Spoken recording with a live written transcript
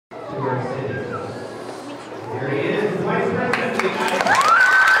to our city. Here he is, the Vice President of the United States.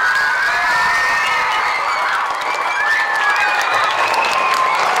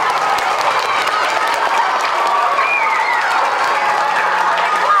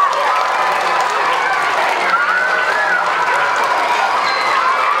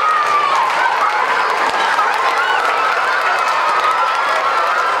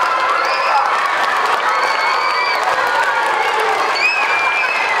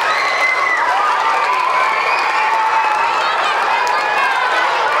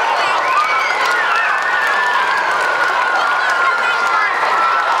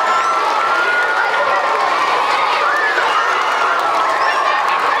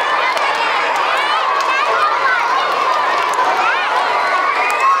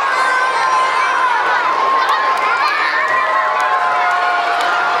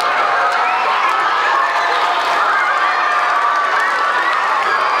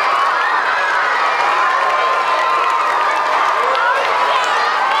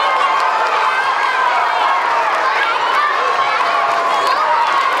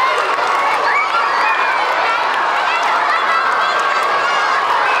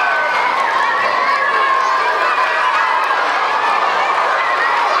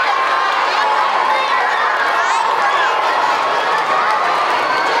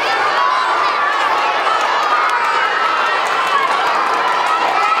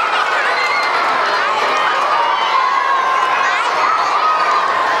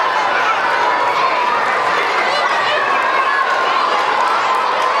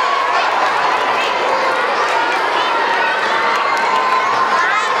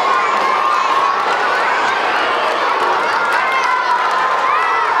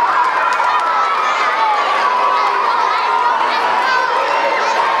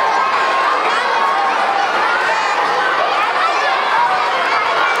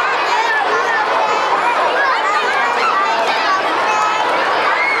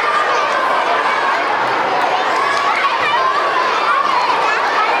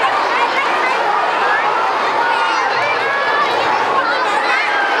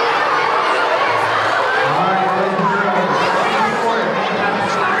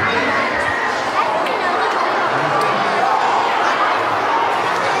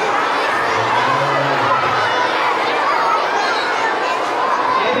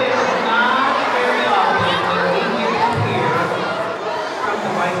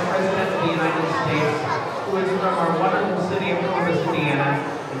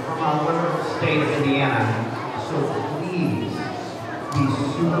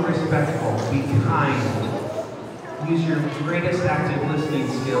 Respectful, be kind, use your greatest active listening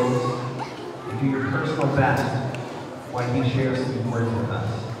skills, and do your personal best while he shares some words with us.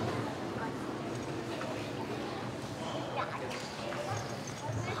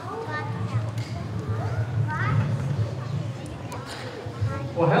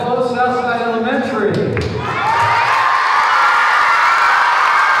 Well, hello, Southside Elementary.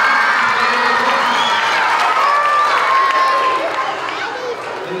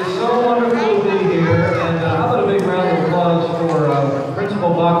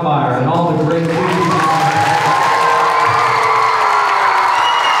 And all the great people.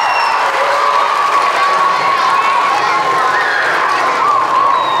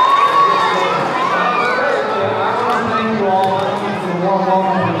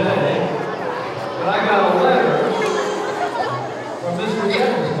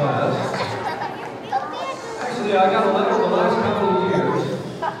 I got a letter the last couple of years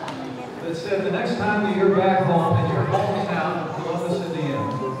that said the next time you're back home in your hometown of Columbus, Indiana,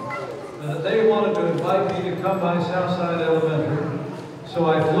 that they wanted to invite me to come by Southside Elementary. So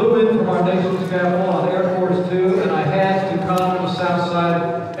I flew in from our nation's capital on Air Force 2, and I had to come to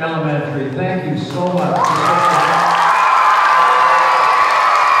Southside Elementary. Thank you so much.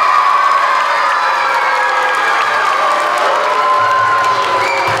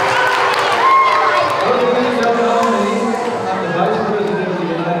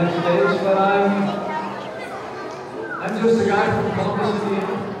 I'm just a guy from Columbus,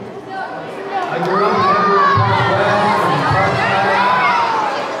 Indiana. I grew up in Park West and Parkside.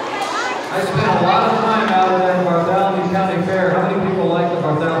 I spent a lot of time out there in Bartholomew County Fair. How many people like the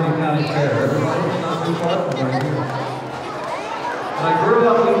Bartholomew County Fair? Everybody? It's not too far from right here. And I grew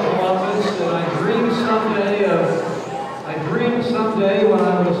up in Columbus, and I dreamed someday when I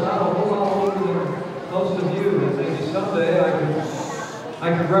was not a whole lot older than most of you, that maybe someday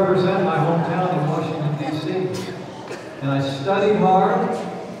I could represent my hometown in Washington, D.C. And I studied hard,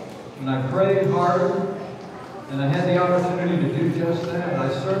 and I prayed hard, and I had the opportunity to do just that. I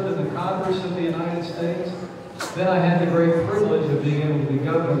served in the Congress of the United States, Then I had the great privilege of being able to be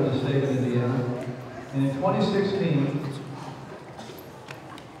governor of the state of Indiana. And in 2016,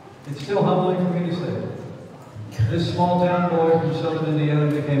 it's still humbling for me to say, this small town boy from southern Indiana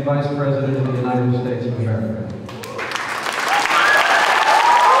became vice president of the United States of America.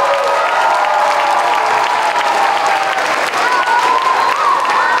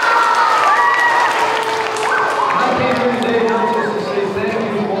 I came here today not just to say thank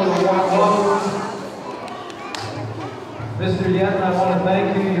you for the warm welcome. Mr. Yetton, I want to thank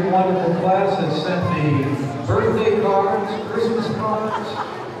you. Your wonderful class has sent me birthday cards, Christmas cards,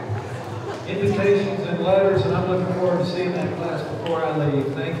 invitations and letters, and I'm looking forward to seeing that class before I leave.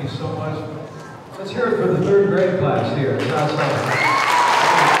 Thank you so much. Let's hear it for the third grade class here at Southside.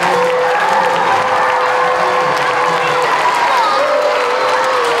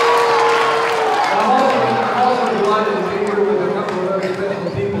 I'm also delighted to be here with a couple of very special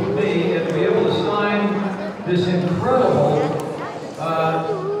people to me and to be able to sign this incredible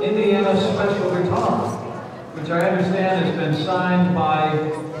Indiana special guitar, which I understand has been signed by,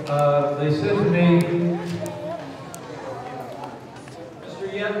 they said to me,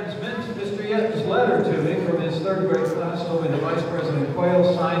 Mr. Yetton's letter to me from his third grade class told me the Vice President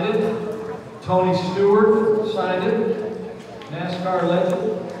Quayle signed it, Tony Stewart signed it, NASCAR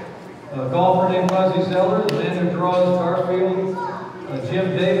legend, a golfer named Fuzzy Zeller, the man who draws Garfield,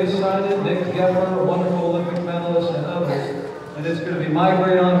 Jim Davis signed it, Nick Gepper, a wonderful Olympic medalist, and others. And it's going to be my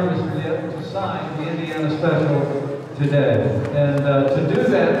great honor, Mr. Yetton, to sign the Indiana Special today. And to do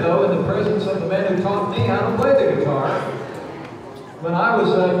that, though, in the presence of the man who taught me how to play the guitar when I was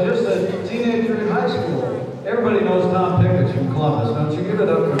just a teenager in high school. Everybody knows Tom Pickett's from Columbus. Don't you give it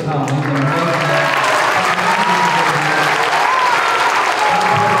up for Tom? He's an amazing.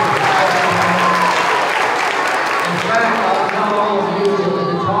 In fact, I'll tell all of you that the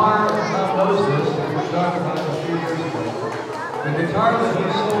guitar, Tom knows this, we talked about it a few years ago. The guitar that he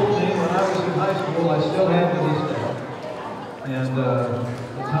sold me when I was in high school, I still have to this day. And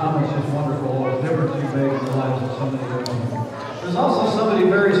Tom is just wonderful. It's never too big in the lives of somebody that knows. There's also somebody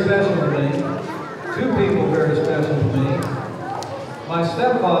very special to me. Two people very special to me. My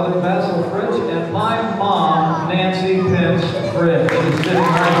stepfather, Basil Fritz, and my mom, Nancy Pence Fritz, who's sitting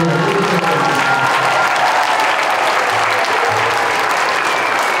right here.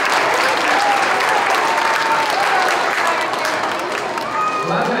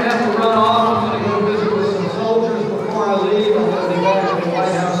 I'm going to have to run off. I'm going to go visit with some soldiers before I leave. I'm going to be back at the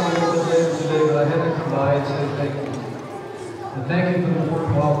White House a little bit later today, but I had to come by and say thank you. And thank you for the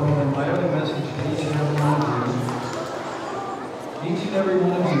warm welcome. And my other message to each and every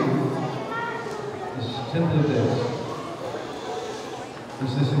one of you, is simply this.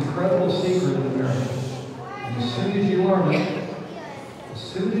 There's this incredible secret in America. And as soon as you learn it,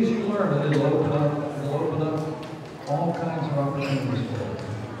 it'll open up all kinds of opportunities for you.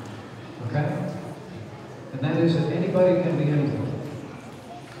 Okay? And that is that anybody can be anything.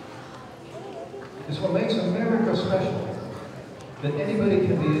 It's what makes America special. That anybody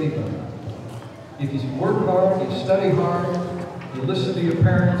can be anybody. If you work hard, you study hard, you listen to your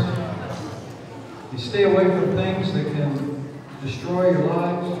parents, you stay away from things that can destroy your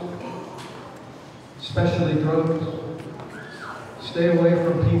lives, especially drugs. Stay away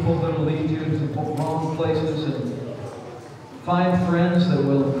from people that will lead you to the wrong places, and find friends that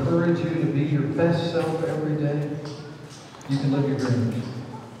will encourage you to be your best self every day. You can live your dreams.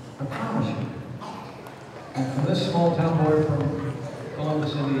 I promise you. And from this small town boy from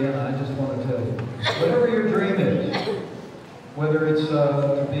Columbus, Indiana, I just want to tell you, whatever your dream is, whether it's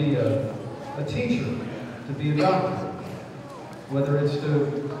to be a teacher, to be a doctor, whether it's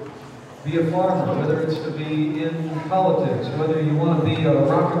to be a farmer, whether it's to be in politics, whether you want to be a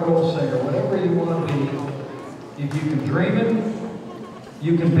rock and roll singer, whatever you want to be, if you can dream it,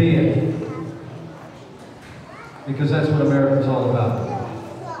 you can be it. Because that's what America's all about.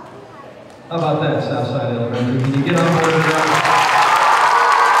 How about that, Southside Elementary? Can you get on board with that?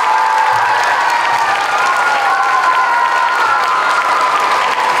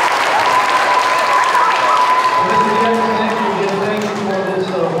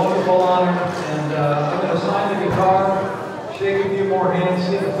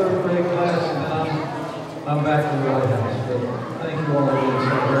 I'm back to the White House, but thank you all again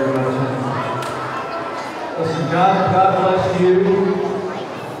so very much. Listen, God bless you,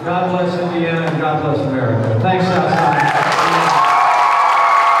 God bless Indiana, and God bless America. Thanks, Southside.